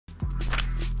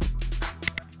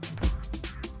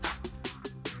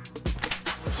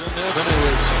in there. Then he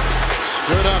was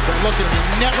stood up and looking. He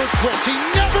never quits. He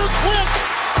never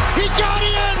quits. He got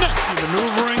in.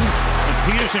 Maneuvering, and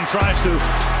Peterson tries to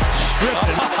strip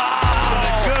it.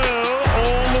 Go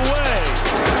all the way.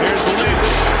 Here's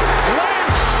Lynch.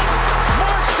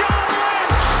 Marshawn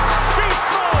Lynch. Beast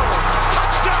mode.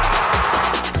 Touchdown.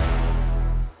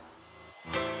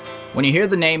 When you hear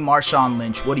the name Marshawn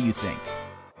Lynch, what do you think?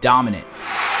 Dominant.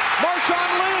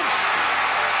 Marshawn Lynch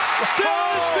still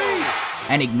on his feet.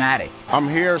 Enigmatic. I'm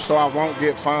here so I won't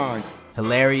get fined.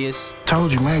 Hilarious.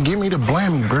 Told you, man, give me the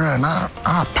blammy, bro, and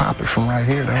I'll pop it from right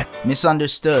here, though.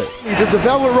 Misunderstood. Does the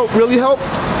velvet rope really help?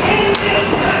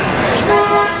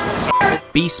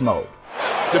 Beast mode.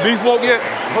 The beast mode yet?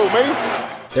 Who, me?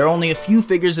 There are only a few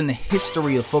figures in the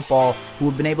history of football who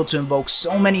have been able to invoke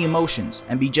so many emotions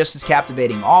and be just as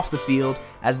captivating off the field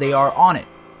as they are on it.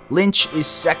 Lynch is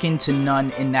second to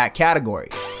none in that category.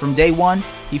 From day one,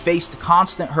 he faced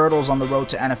constant hurdles on the road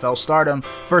to NFL stardom,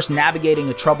 first navigating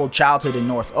a troubled childhood in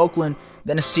North Oakland,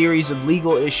 then a series of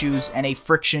legal issues and a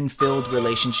friction-filled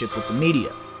relationship with the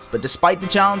media. But despite the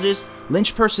challenges,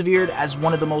 Lynch persevered as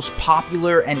one of the most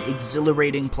popular and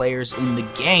exhilarating players in the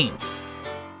game.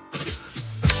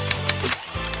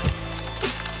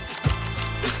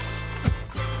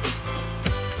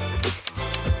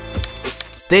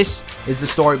 This is the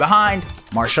story behind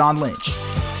Marshawn Lynch.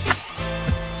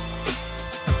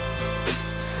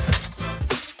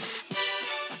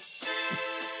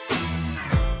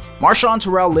 Marshawn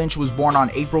Terrell Lynch was born on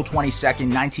April 22,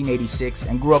 1986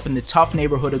 and grew up in the tough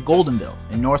neighborhood of Goldenville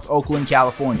in North Oakland,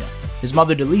 California. His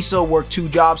mother Delisa worked 2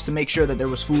 jobs to make sure that there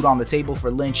was food on the table for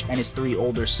Lynch and his 3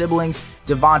 older siblings,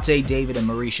 Devontae, David, and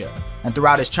Marisha. And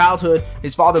throughout his childhood,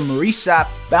 his father Maurice Sapp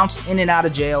bounced in and out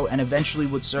of jail and eventually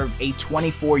would serve a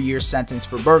 24-year sentence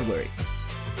for burglary.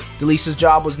 Delisa's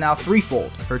job was now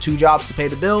threefold, her 2 jobs to pay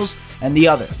the bills, and the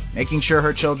other, making sure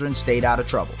her children stayed out of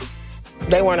trouble.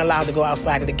 They weren't allowed to go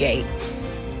outside of the gate.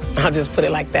 I'll just put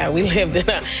it like that. We lived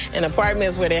in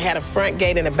apartments where they had a front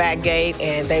gate and a back gate,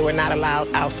 and they were not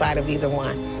allowed outside of either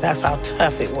one. That's how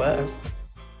tough it was.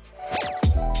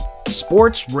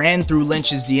 Sports ran through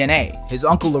Lynch's DNA. His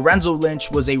uncle Lorenzo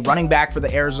Lynch was a running back for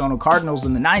the Arizona Cardinals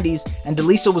in the 90s, and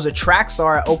Delisa was a track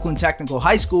star at Oakland Technical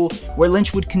High School, where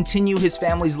Lynch would continue his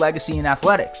family's legacy in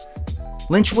athletics.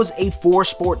 Lynch was a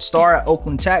 4-sport star at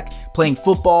Oakland Tech, playing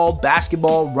football,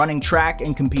 basketball, running track,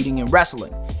 and competing in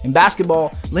wrestling. In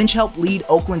basketball, Lynch helped lead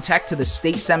Oakland Tech to the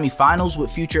state semifinals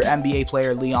with future NBA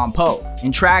player Leon Poe.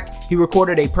 In track, he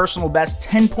recorded a personal best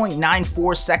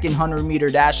 10.94 second 100-meter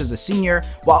dash as a senior,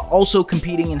 while also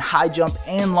competing in high jump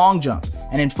and long jump.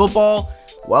 And in football,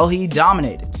 well, he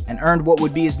dominated and earned what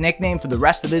would be his nickname for the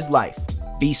rest of his life,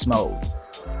 Beast Mode.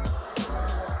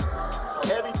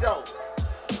 Heavy dose.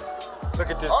 Look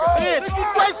at this guy. Lynch, he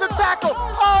takes a tackle.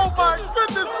 Oh my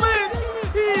goodness, Lynch.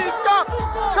 He's got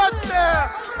touchdown.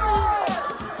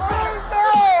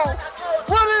 Oh,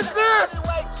 what is this?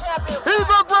 He's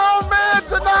a grown man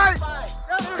tonight.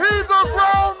 He's a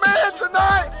grown man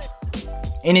tonight.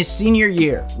 In his senior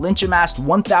year, Lynch amassed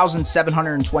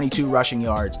 1,722 rushing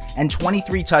yards and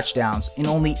 23 touchdowns in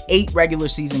only 8 regular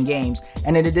season games,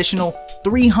 and an additional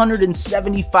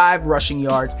 375 rushing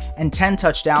yards and 10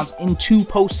 touchdowns in 2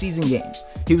 postseason games.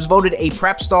 He was voted a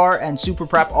Prep Star and Super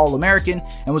Prep All-American,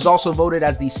 and was also voted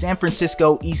as the San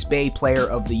Francisco East Bay Player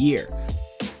of the Year.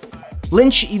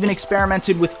 Lynch even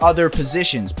experimented with other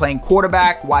positions, playing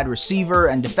quarterback, wide receiver,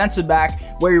 and defensive back,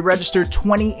 where he registered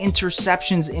 20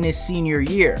 interceptions in his senior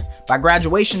year. By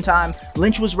graduation time,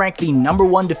 Lynch was ranked the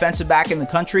 #1 defensive back in the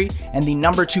country and the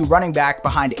 #2 running back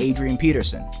behind Adrian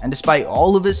Peterson. And despite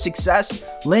all of his success,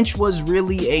 Lynch was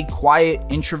really a quiet,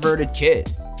 introverted kid.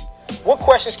 What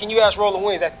questions can you ask Roland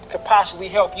Williams that could possibly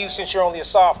help you since you're only a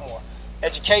sophomore?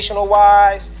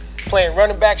 Educational-wise, playing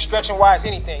running back, stretching-wise,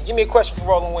 anything. Give me a question for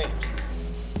Roland Williams.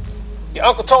 Your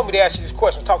uncle told me to ask you this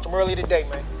question. Talked to him earlier today,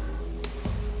 man.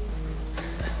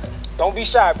 Don't be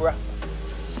shy, bro.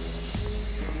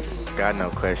 Got no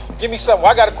question. Give me something.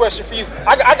 Well, I got a question for you.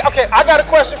 Okay, I got a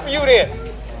question for you then.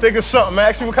 Think of something, man.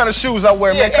 Ask me what kind of shoes I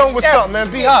wear, man. Come with something,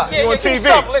 man. Be hot. You on give me TV.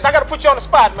 something. Listen, I got to put you on the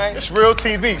spot, man. It's real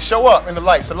TV. Show up in the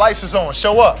lights. The lights is on.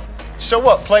 Show up. Show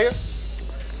up, player.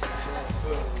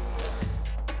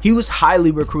 He was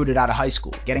highly recruited out of high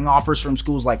school, getting offers from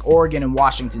schools like Oregon and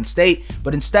Washington State,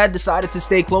 but instead decided to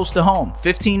stay close to home,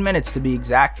 15 minutes to be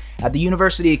exact, at the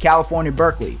University of California,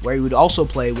 Berkeley, where he would also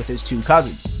play with his 2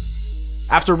 cousins.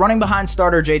 After running behind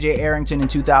starter J.J. Arrington in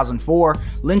 2004,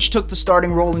 Lynch took the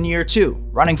starting role in year 2,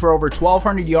 running for over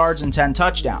 1,200 yards and 10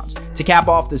 touchdowns. To cap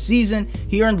off the season,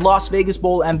 he earned Las Vegas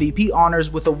Bowl MVP honors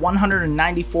with a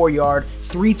 194-yard,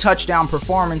 3-touchdown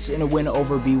performance in a win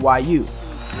over BYU.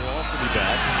 He'll also be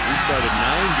back. started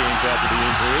 9 games after the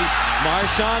injury.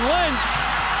 Marshawn Lynch.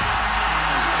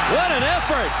 What an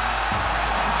effort.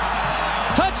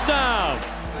 Touchdown.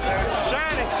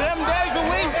 Shining 7 days a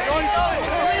week.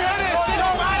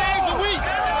 365 days a week.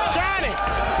 Shining.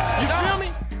 You feel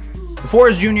me? Before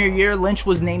his junior year, Lynch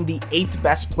was named the 8th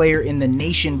best player in the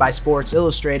nation by Sports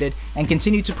Illustrated and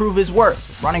continued to prove his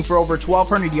worth, running for over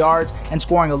 1,200 yards and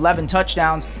scoring 11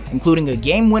 touchdowns, including a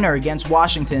game winner against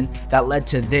Washington that led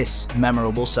to this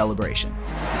memorable celebration.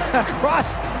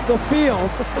 Across the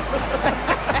field.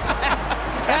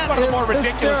 That is more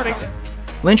ridiculous.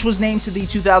 Lynch was named to the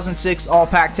 2006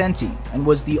 All-Pac-10 team and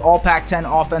was the All-Pac-10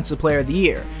 Offensive Player of the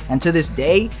Year, and to this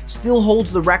day, still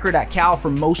holds the record at Cal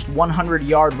for most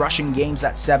 100-yard rushing games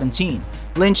at 17.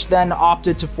 Lynch then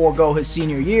opted to forego his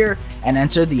senior year and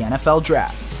enter the NFL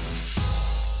Draft.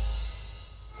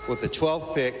 With the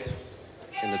 12th pick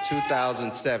in the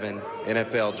 2007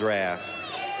 NFL Draft,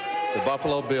 the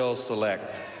Buffalo Bills select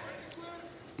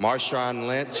Marshawn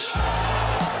Lynch.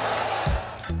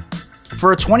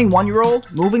 For a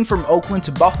 21-year-old, moving from Oakland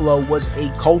to Buffalo was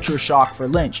a culture shock for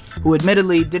Lynch, who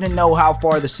admittedly didn't know how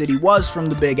far the city was from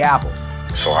the Big Apple.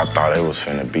 So I thought it was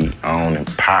finna be on and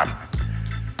popping.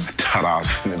 I thought I was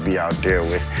finna be out there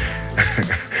with,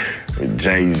 with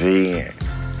Jay-Z.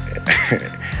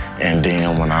 And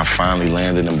then when I finally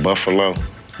landed in Buffalo,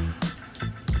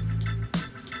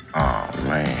 oh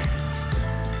man,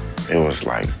 it was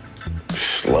like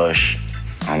slush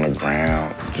on the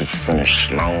ground, just finished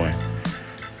snowing.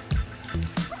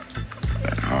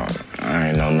 I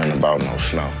ain't know nothing about no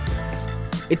snow.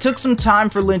 It took some time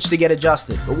for Lynch to get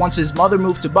adjusted, but once his mother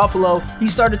moved to Buffalo, he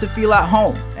started to feel at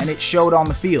home, and it showed on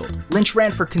the field. Lynch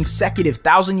ran for consecutive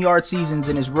 1,000-yard seasons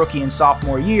in his rookie and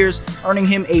sophomore years, earning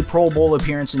him a Pro Bowl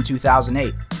appearance in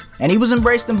 2008. And he was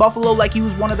embraced in Buffalo like he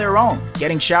was one of their own,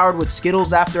 getting showered with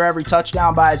Skittles after every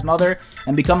touchdown by his mother,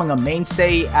 and becoming a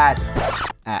mainstay at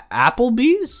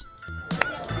Applebee's?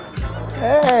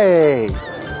 Hey!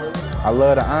 I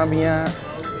love the ambiance.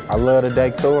 I love the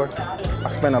decor. I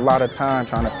spend a lot of time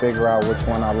trying to figure out which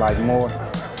one I like more,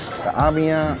 the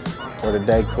ambiance or the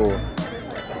decor.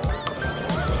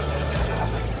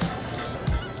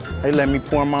 They let me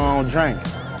pour my own drink.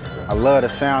 I love the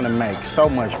sound it makes, so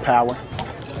much power.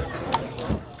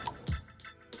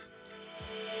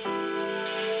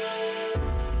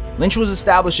 Lynch was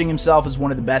establishing himself as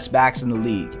one of the best backs in the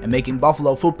league and making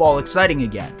Buffalo football exciting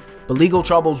again. But legal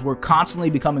troubles were constantly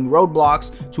becoming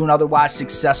roadblocks to an otherwise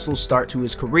successful start to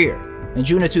his career. In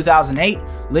June of 2008,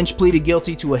 Lynch pleaded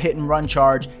guilty to a hit-and-run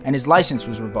charge and his license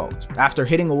was revoked after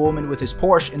hitting a woman with his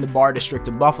Porsche in the Bar District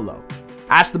of Buffalo.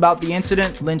 Asked about the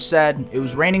incident, Lynch said, "It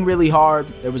was raining really hard,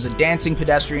 there was a dancing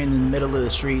pedestrian in the middle of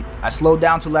the street. I slowed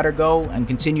down to let her go and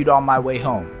continued on my way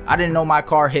home. I didn't know my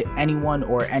car hit anyone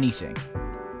or anything."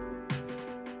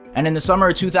 And in the summer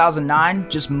of 2009,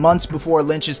 just months before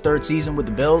Lynch's 3rd season with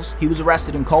the Bills, he was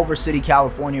arrested in Culver City,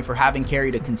 California for having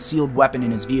carried a concealed weapon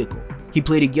in his vehicle. He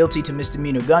pleaded guilty to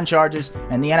misdemeanor gun charges,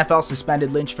 and the NFL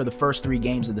suspended Lynch for the first 3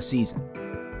 games of the season.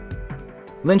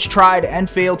 Lynch tried and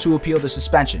failed to appeal the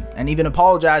suspension, and even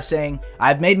apologized saying,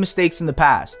 "I've made mistakes in the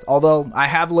past. Although I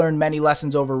have learned many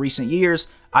lessons over recent years,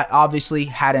 I obviously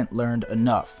hadn't learned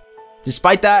enough."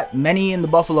 Despite that, many in the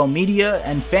Buffalo media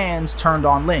and fans turned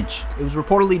on Lynch. It was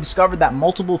reportedly discovered that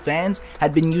multiple fans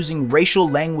had been using racial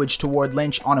language toward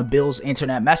Lynch on a Bills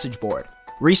internet message board.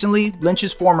 Recently,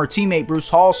 Lynch's former teammate Bruce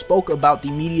Hall spoke about the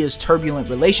media's turbulent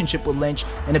relationship with Lynch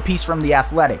in a piece from The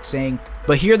Athletic, saying,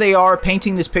 "But here they are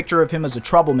painting this picture of him as a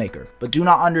troublemaker, but do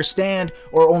not understand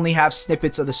or only have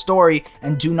snippets of the story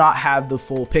and do not have the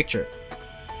full picture."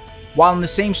 While in the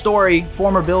same story,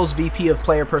 former Bills VP of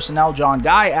Player Personnel John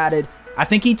Guy added, "I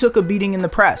think he took a beating in the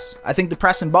press. I think the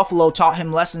press in Buffalo taught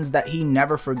him lessons that he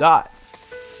never forgot."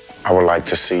 I would like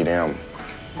to see them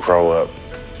grow up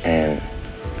in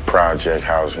project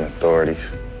housing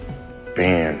authorities,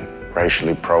 being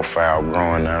racially profiled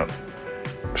growing up,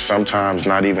 sometimes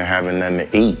not even having nothing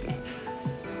to eat.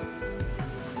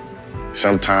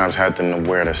 Sometimes having to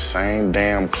wear the same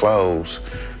damn clothes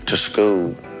to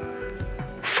school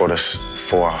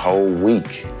for a whole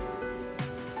week.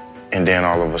 And then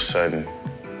all of a sudden,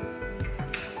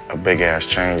 a big ass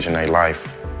change in their life.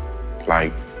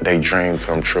 Like they dream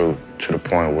come true to the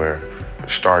point where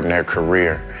starting their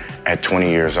career at 20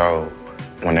 years old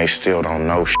when they still don't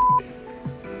know shit.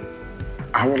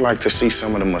 I would like to see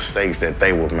some of the mistakes that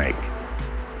they would make.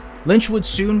 Lynch would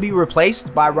soon be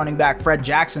replaced by running back Fred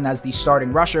Jackson as the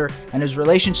starting rusher, and his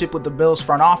relationship with the Bills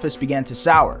front office began to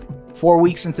sour. 4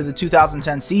 weeks into the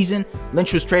 2010 season,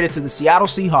 Lynch was traded to the Seattle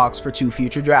Seahawks for 2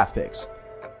 future draft picks.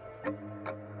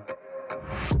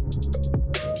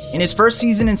 In his first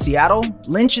season in Seattle,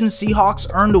 Lynch and the Seahawks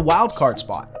earned a wildcard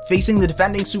spot, facing the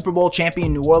defending Super Bowl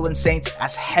champion New Orleans Saints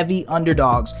as heavy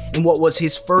underdogs in what was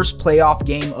his first playoff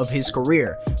game of his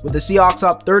career, with the Seahawks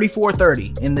up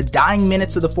 34-30 in the dying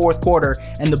minutes of the fourth quarter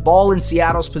and the ball in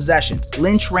Seattle's possession.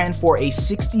 Lynch ran for a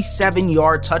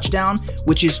 67-yard touchdown,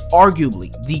 which is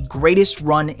arguably the greatest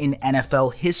run in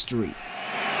NFL history.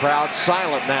 Crowd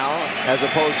silent now, as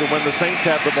opposed to when the Saints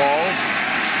have the ball.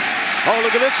 Oh,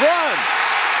 look at this run!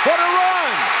 What a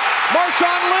run!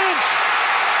 Marshawn Lynch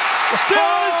still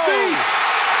on his feet.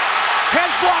 Has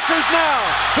blockers now.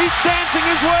 He's dancing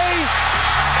his way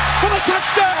for the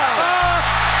touchdown.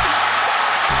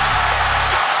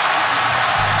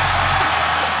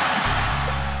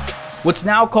 What's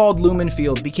now called Lumen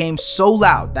Field became so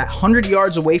loud that 100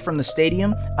 yards away from the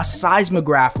stadium, a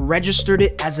seismograph registered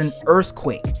it as an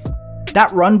earthquake.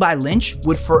 That run by Lynch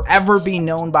would forever be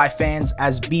known by fans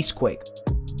as Beastquake.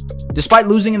 Despite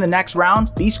losing in the next round,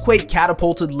 Beastquake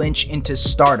catapulted Lynch into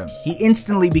stardom. He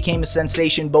instantly became a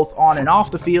sensation both on and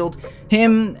off the field,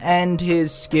 him and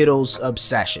his Skittles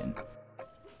obsession.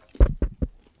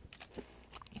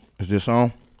 Is this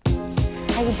on?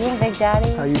 How you doing, Big Daddy?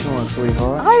 How you doing,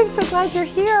 sweetheart? I'm so glad you're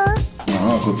here.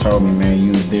 My uncle told me, man,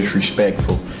 you was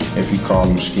disrespectful if you call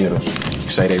them Skittles.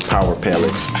 Say they power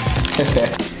pellets.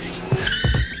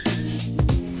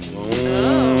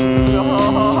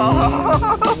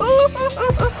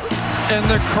 And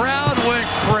the crowd went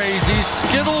crazy.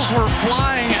 Skittles were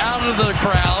flying out of the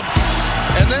crowd.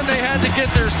 And then they had to get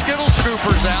their Skittle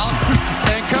scoopers out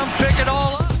and come pick it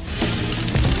all up.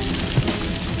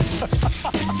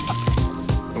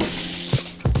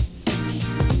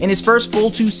 In his first full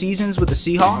 2 seasons with the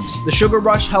Seahawks, the Sugar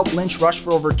Rush helped Lynch rush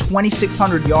for over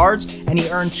 2,600 yards, and he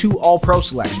earned 2 All-Pro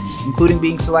selections, including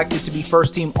being selected to be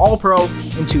first-team All-Pro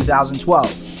in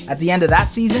 2012. At the end of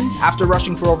that season, after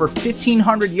rushing for over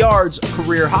 1,500 yards, a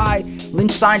career high,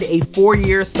 Lynch signed a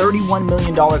 4-year, $31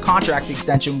 million contract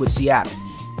extension with Seattle.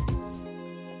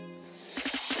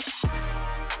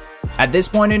 At this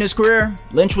point in his career,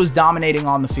 Lynch was dominating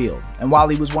on the field, and while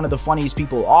he was one of the funniest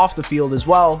people off the field as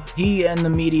well, he and the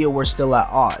media were still at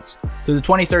odds. Through the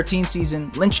 2013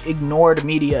 season, Lynch ignored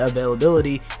media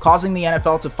availability, causing the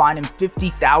NFL to fine him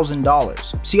 $50,000.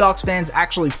 Seahawks fans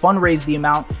actually fundraised the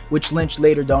amount, which Lynch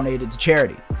later donated to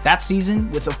charity. That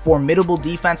season, with a formidable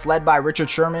defense led by Richard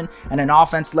Sherman and an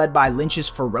offense led by Lynch's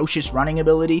ferocious running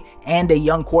ability and a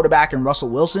young quarterback in Russell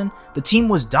Wilson, the team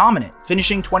was dominant,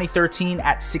 finishing 2013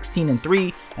 at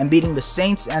 16-3 and beating the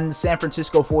Saints and the San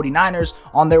Francisco 49ers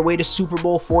on their way to Super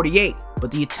Bowl 48.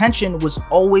 But the attention was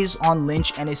always on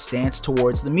Lynch and his stance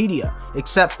towards the media,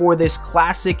 except for this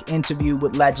classic interview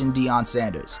with legend Deion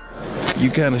Sanders.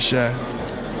 You kind of shy.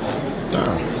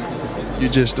 Nah. You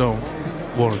just don't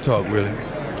want to talk, really.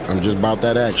 I'm just about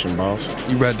that action, boss.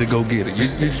 You ready to go get it.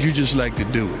 You just like to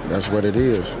do it. That's what it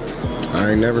is.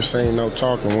 I ain't never seen no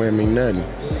talking win me nothing.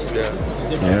 Yeah.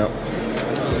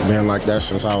 Yep. Been like that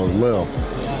since I was little.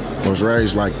 Was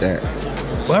raised like that.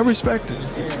 Well, I respect it.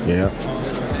 Yeah.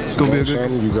 It's gonna be a good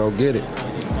something, you go get it.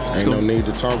 Ain't no need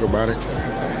to talk about it.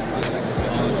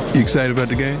 You excited about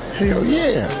the game? Hell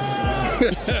yeah.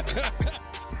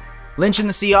 Lynch and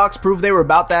the Seahawks proved they were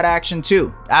about that action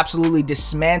too, absolutely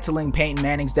dismantling Peyton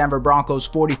Manning's Denver Broncos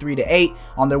 43-8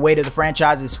 on their way to the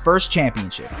franchise's first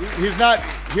championship. He's not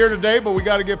here today, but we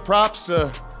got to give props to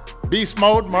Beast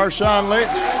Mode, Marshawn Lynch.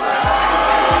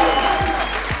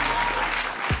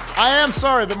 I am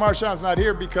sorry that Marshawn's not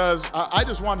here because I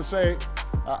just want to say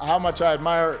how much I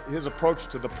admire his approach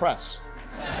to the press.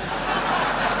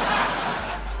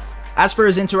 As for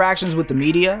his interactions with the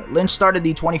media, Lynch started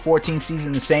the 2014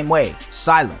 season the same way,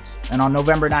 silence. And on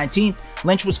November 19th,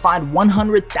 Lynch was fined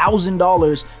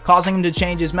 $100,000, causing him to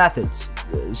change his methods.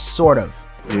 Sort of.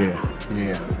 Yeah,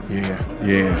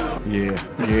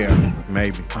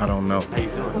 maybe. I don't know. How you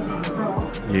feeling?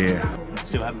 Yeah.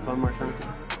 Still having fun, Marshawn?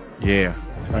 Yeah.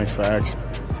 Thanks for asking.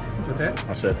 What's that?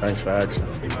 I said thanks for asking.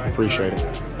 Appreciate it.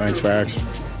 Thanks for asking.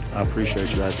 I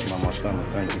appreciate you asking on my stomach.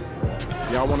 Thank you.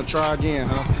 Y'all want to try again,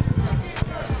 huh?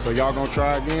 So y'all gonna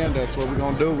try again? That's what we're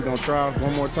gonna do. We're gonna try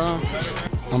one more time.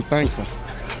 I'm thankful.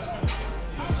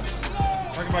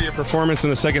 Talk about your performance in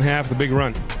the second half, the big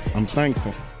run. I'm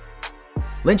thankful.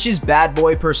 Lynch's bad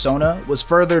boy persona was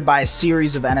furthered by a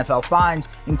series of NFL fines,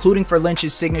 including for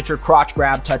Lynch's signature crotch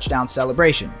grab touchdown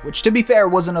celebration, which to be fair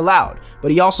wasn't allowed, but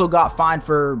he also got fined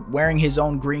for wearing his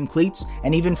own green cleats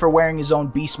and even for wearing his own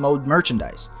Beast Mode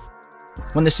merchandise.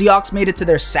 When the Seahawks made it to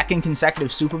their second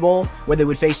consecutive Super Bowl, where they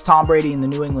would face Tom Brady and the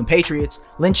New England Patriots,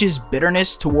 Lynch's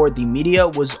bitterness toward the media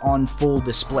was on full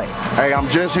display. Hey, I'm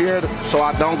just here so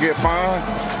I don't get fined,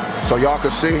 So y'all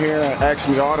can sit here and ask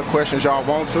me all the questions y'all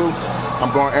want to. I'm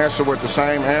going to answer with the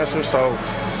same answer, so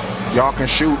y'all can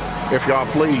shoot if y'all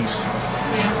please.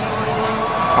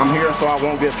 I'm here so I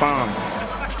won't get fined.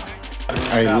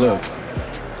 Hey, look,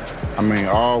 I mean,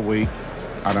 all week,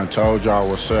 I done told y'all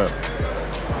what's up.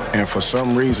 And for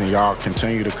some reason, y'all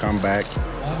continue to come back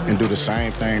and do the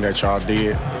same thing that y'all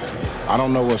did. I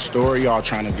don't know what story y'all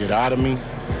trying to get out of me.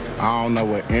 I don't know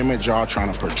what image y'all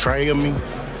trying to portray of me.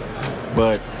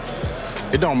 But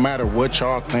it don't matter what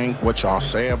y'all think, what y'all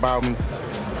say about me.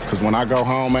 Because when I go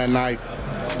home at night,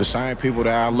 the same people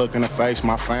that I look in the face,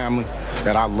 my family,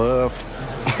 that I love,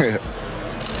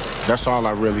 that's all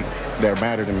that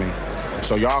matter to me.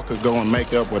 So y'all could go and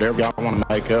make up whatever y'all want to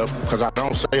make up, because I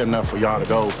don't say enough for y'all to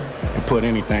go and put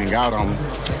anything out on me.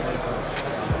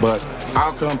 But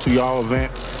I'll come to y'all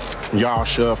event, y'all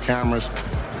shove cameras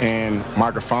and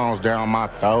microphones down my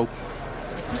throat.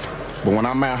 But when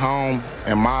I'm at home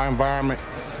in my environment,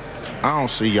 I don't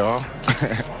see y'all.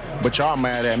 But y'all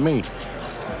mad at me.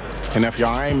 And if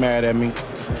y'all ain't mad at me,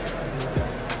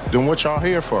 then what y'all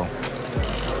here for?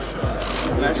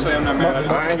 Actually, I'm not mad.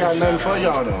 I ain't got nothing for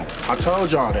y'all though. I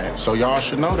told y'all that, so y'all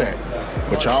should know that.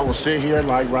 But y'all will sit here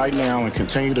like right now and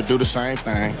continue to do the same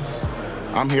thing.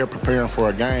 I'm here preparing for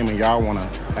a game and y'all wanna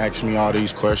ask me all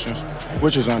these questions,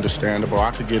 which is understandable.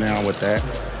 I could get down with that.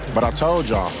 But I told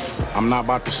y'all, I'm not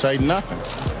about to say nothing.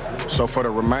 So for the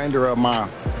remainder of my,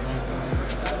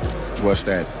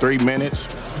 3 minutes,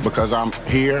 because I'm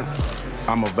here,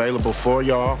 I'm available for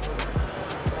y'all.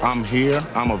 I'm here,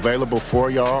 I'm available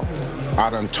for y'all. I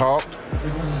done talked.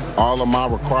 All of my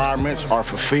requirements are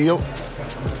fulfilled.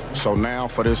 So now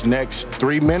for this next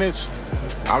 3 minutes,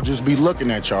 I'll just be looking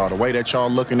at y'all the way that y'all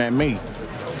looking at me.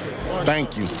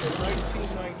 Thank you.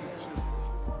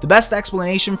 The best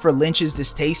explanation for Lynch's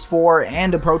distaste for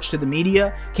and approach to the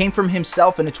media came from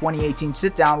himself in a 2018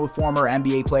 sit-down with former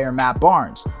NBA player Matt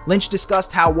Barnes. Lynch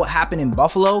discussed how what happened in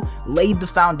Buffalo laid the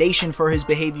foundation for his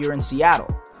behavior in Seattle.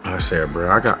 I said, bro,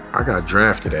 I got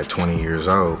drafted at 20 years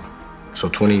old. So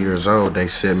 20 years old, they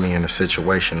set me in a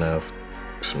situation of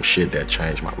some shit that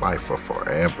changed my life for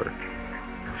forever.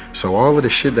 So all of the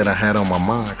shit that I had on my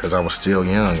mind, because I was still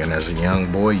young, and as a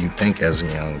young boy, you think as a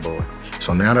young boy.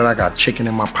 So now that I got chicken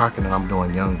in my pocket and I'm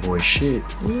doing young boy shit,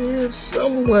 yeah,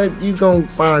 somewhat you gonna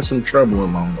find some trouble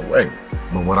along the way.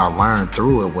 But what I learned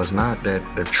through it was not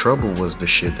that the trouble was the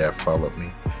shit that followed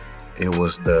me. It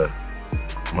was the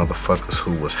motherfuckers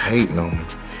who was hating on me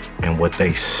and what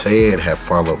they said had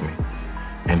followed me.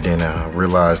 And then I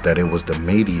realized that it was the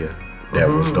media that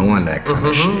was doing that kind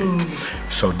of shit.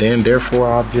 So then,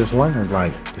 therefore, I've just learned,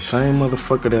 like, the same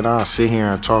motherfucker that I sit here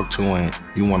and talk to and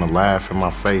you want to laugh in my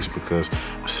face because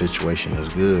the situation is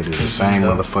good is the same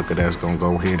motherfucker that's going to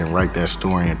go ahead and write that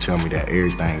story and tell me that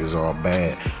everything is all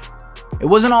bad. It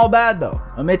wasn't all bad though.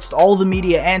 Amidst all the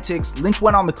media antics, Lynch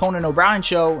went on the Conan O'Brien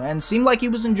show and seemed like he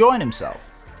was enjoying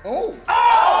himself. Oh!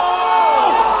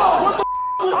 What the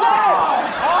was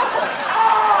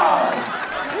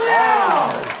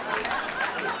that?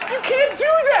 You can't do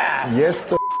that! Yes,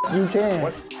 you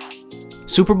can.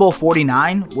 Super Bowl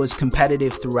 49 was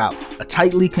competitive throughout. A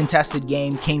tightly contested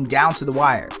game came down to the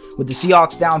wire, with the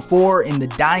Seahawks down 4 in the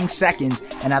dying seconds,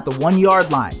 and at the 1-yard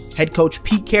line, head coach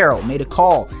Pete Carroll made a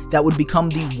call that would become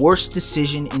the worst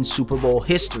decision in Super Bowl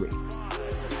history.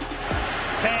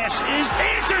 Pass is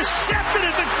intercepted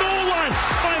at the goal line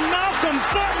by Malcolm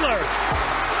Butler.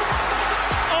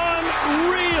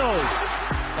 Unreal.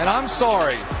 And I'm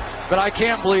sorry, but I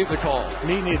can't believe the call.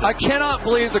 Me neither. I cannot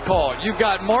believe the call. You've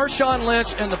got Marshawn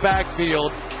Lynch in the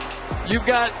backfield. You've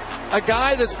got a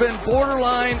guy that's been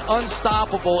borderline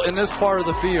unstoppable in this part of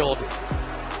the field.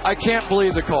 I can't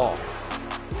believe the call.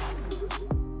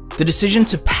 The decision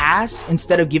to pass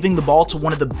instead of giving the ball to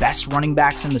one of the best running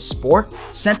backs in the sport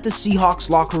sent the Seahawks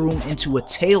locker room into a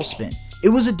tailspin. It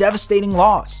was a devastating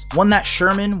loss, one that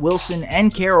Sherman, Wilson,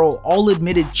 and Carroll all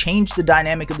admitted changed the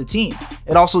dynamic of the team.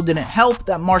 It also didn't help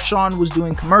that Marshawn was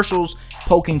doing commercials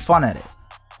poking fun at it.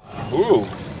 Ooh,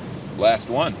 last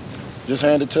one. Just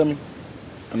hand it to me,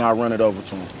 and I'll run it over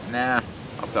to him. Nah,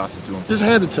 I'll toss it to him. Just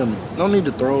hand it to me. No need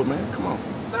to throw it, man. Come on.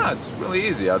 Nah, it's really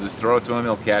easy. I'll just throw it to him,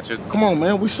 he'll catch it. Come on,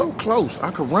 man. We're so close.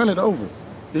 I could run it over.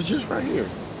 It's just right here.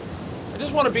 I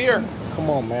just want a beer. Come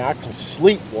on, man. I can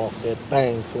sleepwalk that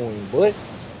thing to him, but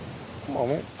come on,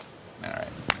 man. All right.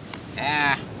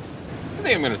 I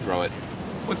think I'm gonna throw it.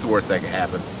 What's the worst that could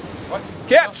happen? What?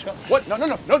 Catch! No. What? No!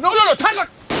 Tyler!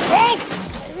 Oh!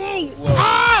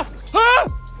 Ah! Ah!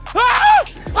 Ah!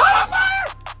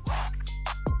 Ah!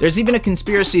 There's even a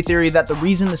conspiracy theory that the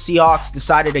reason the Seahawks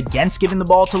decided against giving the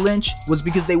ball to Lynch was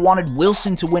because they wanted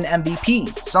Wilson to win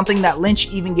MVP, something that Lynch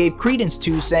even gave credence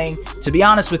to, saying, "To be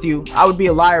honest with you, I would be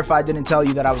a liar if I didn't tell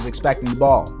you that I was expecting the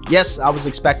ball." Yes, I was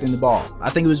expecting the ball.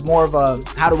 I think it was more of a,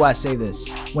 how do I say this?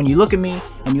 When you look at me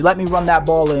and you let me run that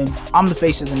ball in, I'm the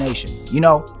face of the nation. You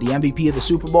know, the MVP of the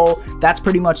Super Bowl, that's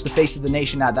pretty much the face of the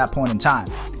nation at that point in time.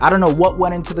 I don't know what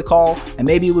went into the call, and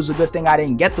maybe it was a good thing I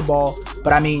didn't get the ball,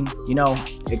 but I mean, you know,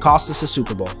 it cost us a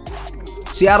Super Bowl.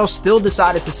 Seattle still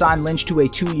decided to sign Lynch to a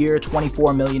 2-year,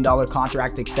 $24 million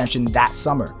contract extension that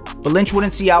summer, but Lynch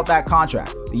wouldn't see out that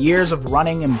contract. The years of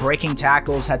running and breaking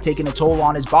tackles had taken a toll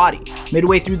on his body.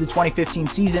 Midway through the 2015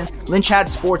 season, Lynch had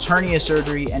sports hernia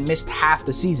surgery and missed half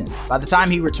the season. By the time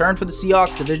he returned for the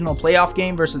Seahawks divisional playoff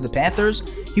game versus the Panthers,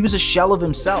 he was a shell of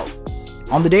himself.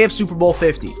 On the day of Super Bowl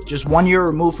 50, just 1 year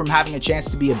removed from having a chance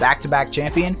to be a back-to-back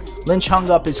champion, Lynch hung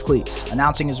up his cleats,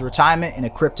 announcing his retirement in a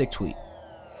cryptic tweet.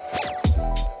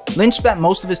 Lynch spent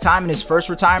most of his time in his first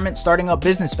retirement starting up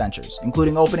business ventures,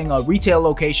 including opening a retail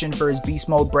location for his Beast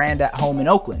Mode brand at home in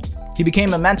Oakland. He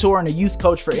became a mentor and a youth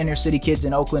coach for inner city kids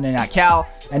in Oakland and at Cal,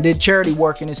 and did charity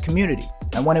work in his community.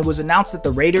 And when it was announced that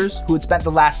the Raiders, who had spent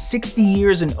the last 60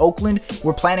 years in Oakland,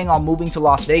 were planning on moving to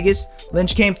Las Vegas,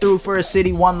 Lynch came through for his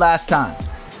city one last time.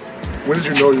 When did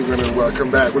you know you were going to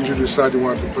come back? When did you decide you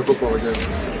wanted to play football again?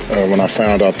 When I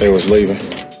found out they was leaving.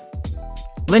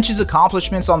 Lynch's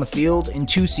accomplishments on the field in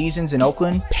 2 seasons in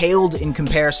Oakland paled in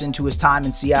comparison to his time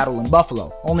in Seattle and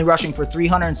Buffalo, only rushing for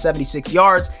 376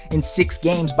 yards in 6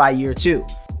 games by year 2.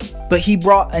 But he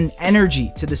brought an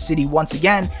energy to the city once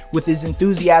again with his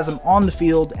enthusiasm on the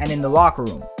field and in the locker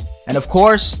room. And of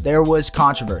course, there was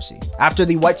controversy. After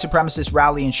the white supremacist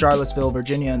rally in Charlottesville,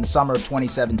 Virginia in the summer of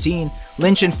 2017,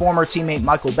 Lynch and former teammate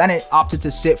Michael Bennett opted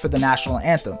to sit for the national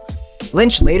anthem.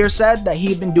 Lynch later said that he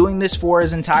had been doing this for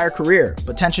his entire career,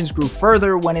 but tensions grew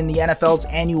further when in the NFL's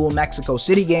annual Mexico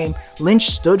City game, Lynch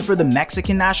stood for the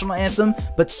Mexican national anthem,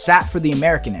 but sat for the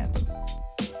American anthem.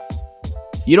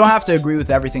 You don't have to agree with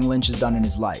everything Lynch has done in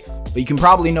his life, but you can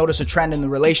probably notice a trend in the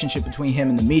relationship between him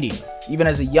and the media. Even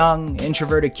as a young,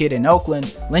 introverted kid in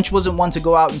Oakland, Lynch wasn't one to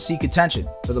go out and seek attention.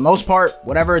 For the most part,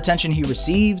 whatever attention he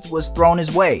received was thrown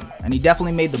his way, and he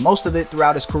definitely made the most of it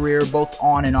throughout his career both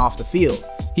on and off the field.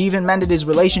 He even mended his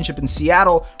relationship in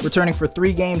Seattle, returning for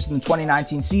 3 games in the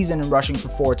 2019 season and rushing for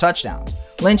 4 touchdowns.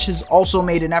 Lynch has also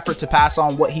made an effort to pass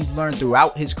on what he's learned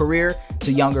throughout his career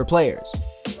to younger players.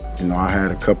 You know, I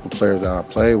had a couple players that I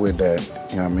played with that,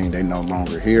 you know what I mean, they no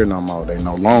longer here no more, they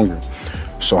no longer.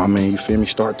 So, I mean, you feel me,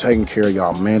 start taking care of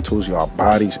y'all mentals, y'all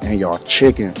bodies, and y'all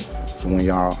chicken for when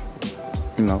y'all,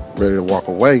 you know, ready to walk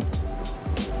away.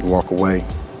 You walk away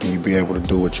and you be able to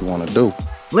do what you want to do.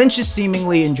 Lynch is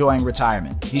seemingly enjoying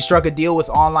retirement. He struck a deal with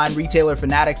online retailer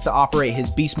Fanatics to operate his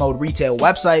Beast Mode retail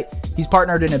website. He's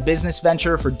partnered in a business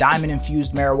venture for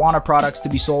diamond-infused marijuana products to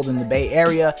be sold in the Bay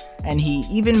Area, and he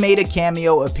even made a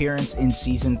cameo appearance in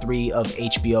Season 3 of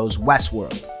HBO's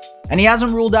Westworld. And he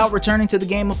hasn't ruled out returning to the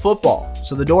game of football,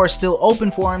 so the door is still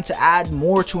open for him to add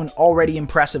more to an already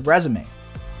impressive resume.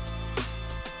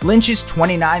 Lynch's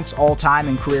 29th all-time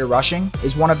in career rushing,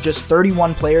 is one of just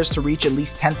 31 players to reach at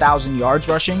least 10,000 yards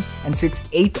rushing, and sits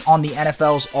 8th on the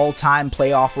NFL's all-time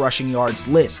playoff rushing yards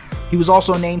list. He was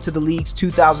also named to the league's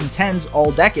 2010's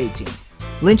All-Decade team.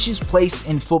 Lynch's place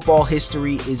in football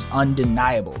history is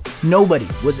undeniable. Nobody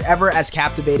was ever as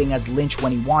captivating as Lynch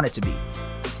when he wanted to be.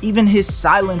 Even his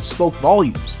silence spoke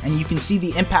volumes, and you can see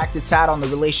the impact it's had on the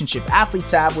relationship athletes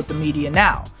have with the media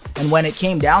now. And when it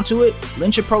came down to it,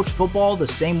 Lynch approached football the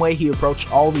same way he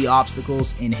approached all the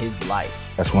obstacles in his life.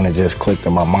 That's when it just clicked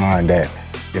in my mind that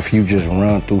if you just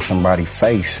run through somebody's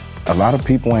face, a lot of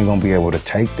people ain't gonna be able to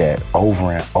take that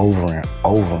over and over and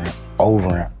over and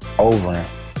over and over and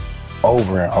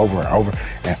over and over and over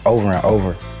and over and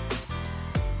over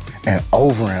and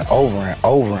over and over and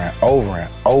over and over and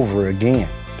over again.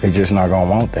 They just not gonna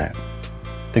want that.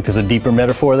 Think there's a deeper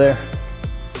metaphor there?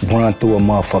 Run through a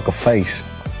motherfucker face.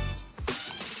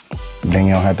 Then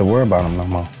you don't have to worry about them no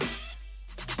more.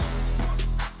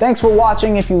 Thanks for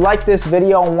watching. If you like this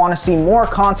video and want to see more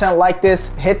content like this,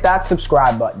 hit that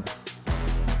subscribe button.